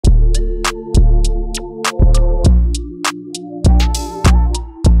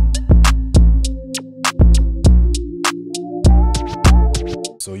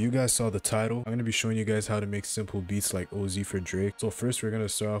guys saw the title, I'm going to be showing you guys how to make simple beats like OZ for Drake. So first we're going to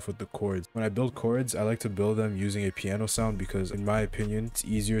start off with the chords. When I build chords, I like to build them using a piano sound because in my opinion, it's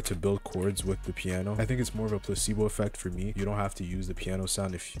easier to build chords with the piano. I think it's more of a placebo effect for me. You don't have to use the piano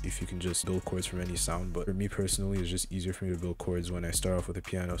sound if you can just build chords from any sound, but for me personally, it's just easier for me to build chords when I start off with a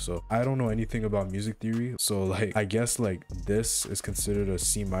piano. So I don't know anything about music theory, so like I guess like this is considered a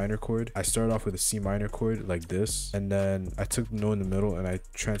C minor chord. I started off with a C minor chord like this, and then I took the note in the middle and I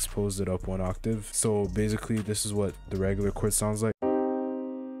transposed it up one octave. So basically this is what the regular chord sounds like,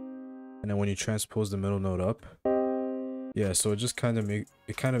 and then when you transpose the middle note up, yeah, so it just kind of in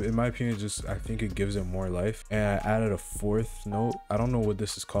my opinion, just I think it gives it more life. And I added a fourth note. I don't know what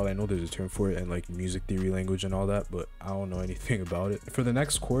this is called. I know there's a term for it in like music theory language and all that, but I don't know anything about it. For the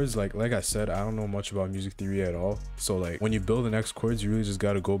next chords, like I said, I don't know much about music theory at all. So like when you build the next chords, you really just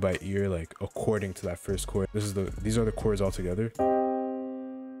got to go by ear, like according to that first chord. These are the chords all together.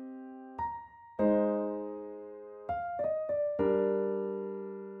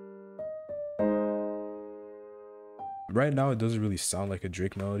 Right now it doesn't really sound like a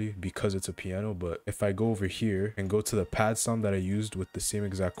Drake melody because it's a piano, but if I go over here and go to the pad sound that I used with the same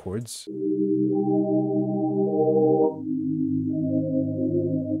exact chords,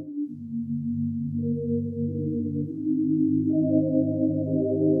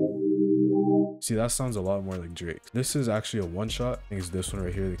 see, that sounds a lot more like Drake. This is actually a one shot. I think it's this one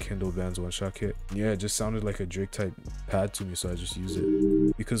right here, the Kindle Band's one shot kit. Yeah, it just sounded like a Drake type pad to me, so I just used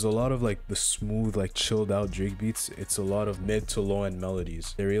it. Because a lot of like the smooth, like chilled out Drake beats, it's a lot of mid to low end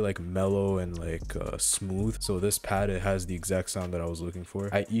melodies. They're really like mellow and like smooth. So this pad, it has the exact sound that I was looking for.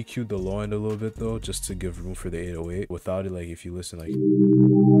 I EQ'd the low end a little bit though, just to give room for the 808. Without it, like if you listen, like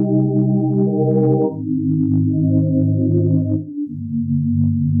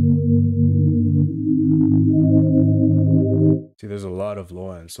see, there's a lot of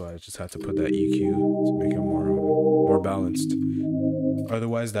low end, so I just had to put that EQ to make it more balanced.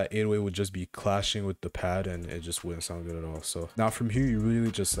 Otherwise, that 808 would just be clashing with the pad and it just wouldn't sound good at all. So now from here, you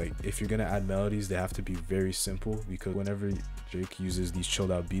really just like, if you're gonna add melodies, they have to be very simple, because whenever Drake uses these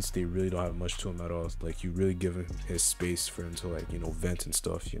chilled out beats, they really don't have much to him at all. Like you really give him his space for him to like, you know, vent and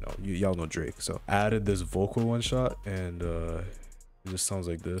stuff, you know, y'all know Drake. So I added this vocal one shot and it just sounds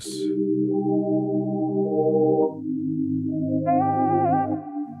like this.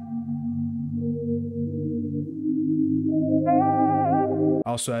 I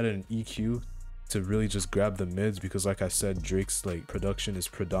also added an EQ to really just grab the mids, because like I said, Drake's like production is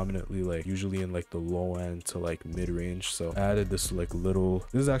predominantly like usually in like the low end to like mid range. So I added this like little,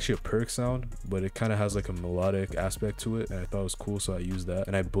 this is actually a perk sound, but it kind of has like a melodic aspect to it, and I thought it was cool, so I used that.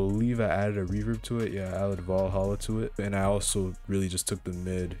 And I believe I added a reverb to it. Yeah, I added Valhalla to it, and I also really just took the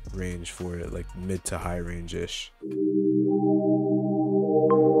mid range for it, like mid to high range ish.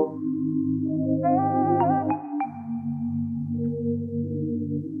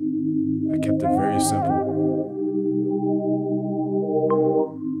 I kept it very simple.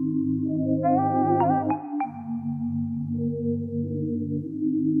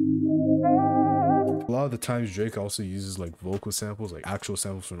 A lot of the times Drake also uses like vocal samples, like actual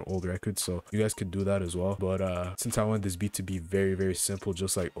samples from old records, so you guys could do that as well. But since I wanted this beat to be very simple,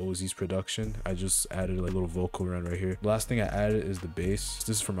 just like OZ's production, I just added a little vocal run right here. The last thing I added is the bass.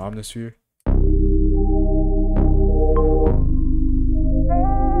 This is from Omnisphere.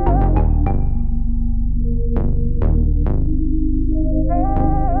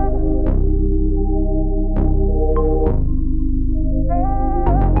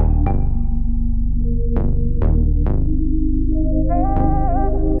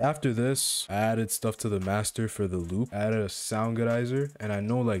 After this, I added stuff to the master for the loop. I added a sound goodizer, and I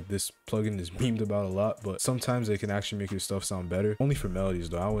know like this plugin is memed about a lot, but sometimes it can actually make your stuff sound better. Only for melodies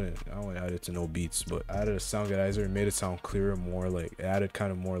though. I wouldn't add it to no beats, but I added a sound goodizer and made it sound clearer, more like it added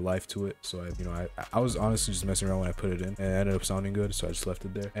kind of more life to it. So I was honestly just messing around when I put it in, and it ended up sounding good, so I just left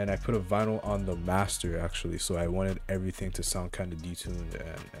it there. And I put a vinyl on the master actually, so I wanted everything to sound kind of detuned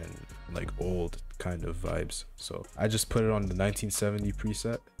and like old kind of vibes. So I just put it on the 1970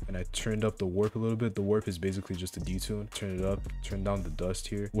 preset, and I turned up the warp a little bit. The warp is basically just a detune. Turn it up, turn down the dust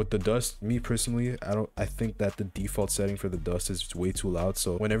here. With the dust, me personally, I think that the default setting for the dust is way too loud.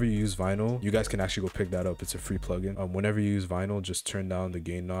 So whenever you use vinyl, you guys can actually go pick that up. It's a free plugin. Whenever you use vinyl, just turn down the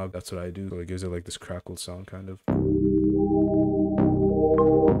gain knob. That's what I do. So it gives it like this crackled sound kind of.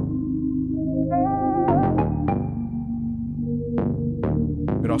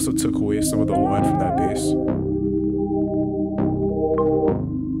 It also took away some of the low end from that bass.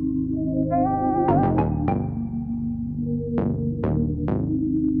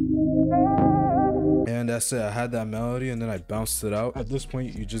 said, I had that melody and then I bounced it out. At this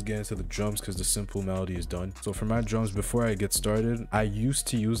point, you just get into the drums because the simple melody is done. So for my drums, before I get started, I used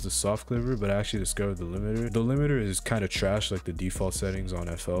to use the soft clipper, but I actually discovered the limiter. The limiter is kind of trash, like the default settings on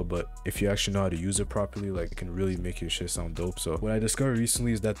FL, but if you actually know how to use it properly, like it can really make your shit sound dope. So what I discovered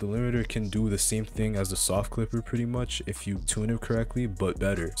recently is that the limiter can do the same thing as the soft clipper pretty much if you tune it correctly, but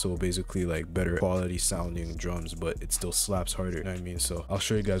better. So basically like better quality sounding drums, but it still slaps harder, you know what I mean? So I'll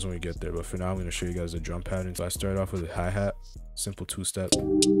show you guys when we get there, but for now I'm going to show you guys the drum pattern. So I started off with a hi-hat, simple two-step.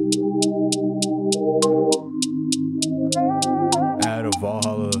 Add a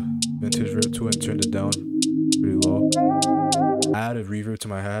Valhalla vintage reverb to it and turned it down pretty low. I added reverb to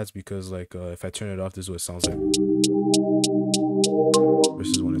my hi-hats because like if I turn it off, this is what it sounds like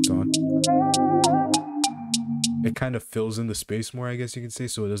versus when it's on. It kind of fills in the space more, I guess you can say,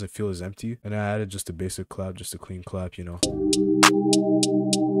 so it doesn't feel as empty. And I added just a basic clap, just a clean clap, you know.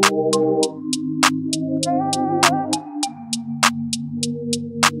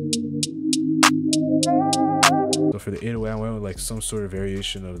 So for the 808, I went with like some sort of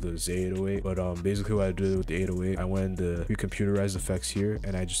variation of the Z808, but basically what I did with the 808, I went in the pre-computerized effects here,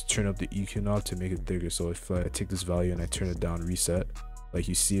 and I just turn up the EQ knob to make it bigger. So if I take this value and I turn it down, reset, like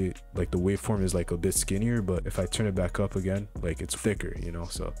you see it, like the waveform is like a bit skinnier, but if I turn it back up again, like it's thicker, you know.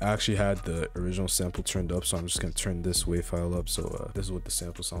 So I actually had the original sample turned up, so I'm just gonna turn this wave file up. So this is what the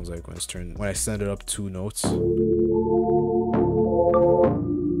sample sounds like when it's turned, when I send it up 2 notes.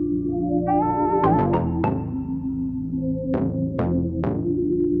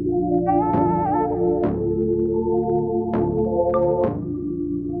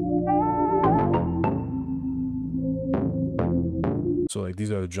 So like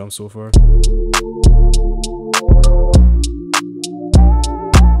these are the drums so far.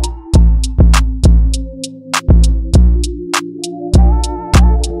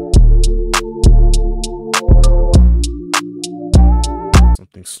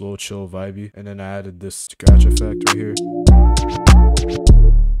 Something slow, chill, vibey. And then I added this scratch effect right here.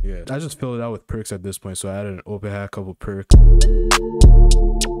 Yeah, I just filled it out with perks at this point. So I added an open hat, couple perks.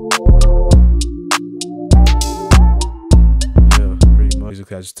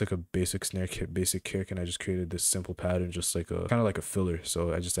 Basically, I just took a basic snare kit, basic kick, and I just created this simple pattern, just like a kind of like a filler.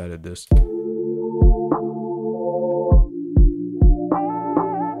 So I just added this. And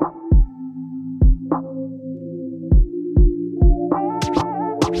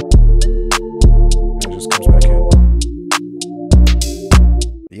it just comes back in.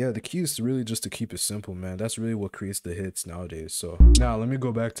 Yeah, the key is really just to keep it simple, man. That's really what creates the hits nowadays. So now let me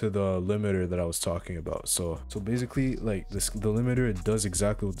go back to the limiter that I was talking about. So basically, like the limiter, it does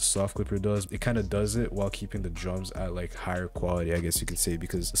exactly what the soft clipper does. It kind of does it while keeping the drums at like higher quality, I guess you could say,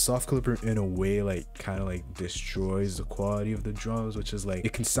 because the soft clipper in a way like kind of like destroys the quality of the drums, which is like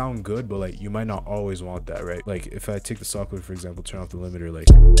it can sound good, but like you might not always want that, right? Like if I take the soft clipper, for example, turn off the limiter, like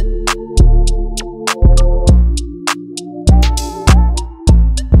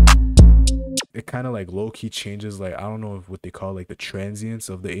it kind of like low-key changes, like I don't know what they call like the transients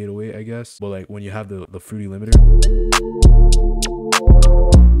of the 808, I guess, but like when you have the fruity limiter,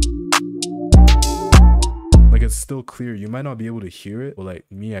 like it's still clear. You might not be able to hear it, but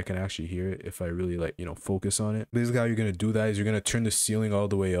like me, I can actually hear it if I really like, you know, focus on it. Basically how you're gonna do that is you're gonna turn the ceiling all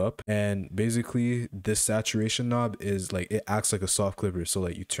the way up, and basically this saturation knob is like, it acts like a soft clipper, so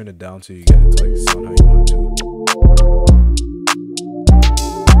like you turn it down till you get it to like sound how you want it to.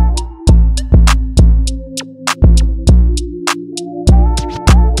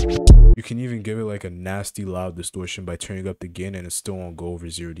 You can even give it like a nasty loud distortion by turning up the gain, and it still won't go over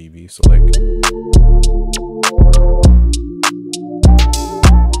 0 dB. So like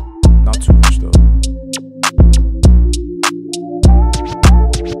not too much though.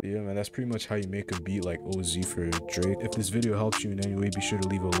 Yeah, man, that's pretty much how you make a beat like OZ for Drake. If this video helps you in any way, be sure to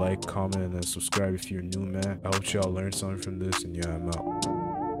leave a like, comment, and then subscribe if you're new, man. I hope y'all learned something from this, and yeah, I'm out.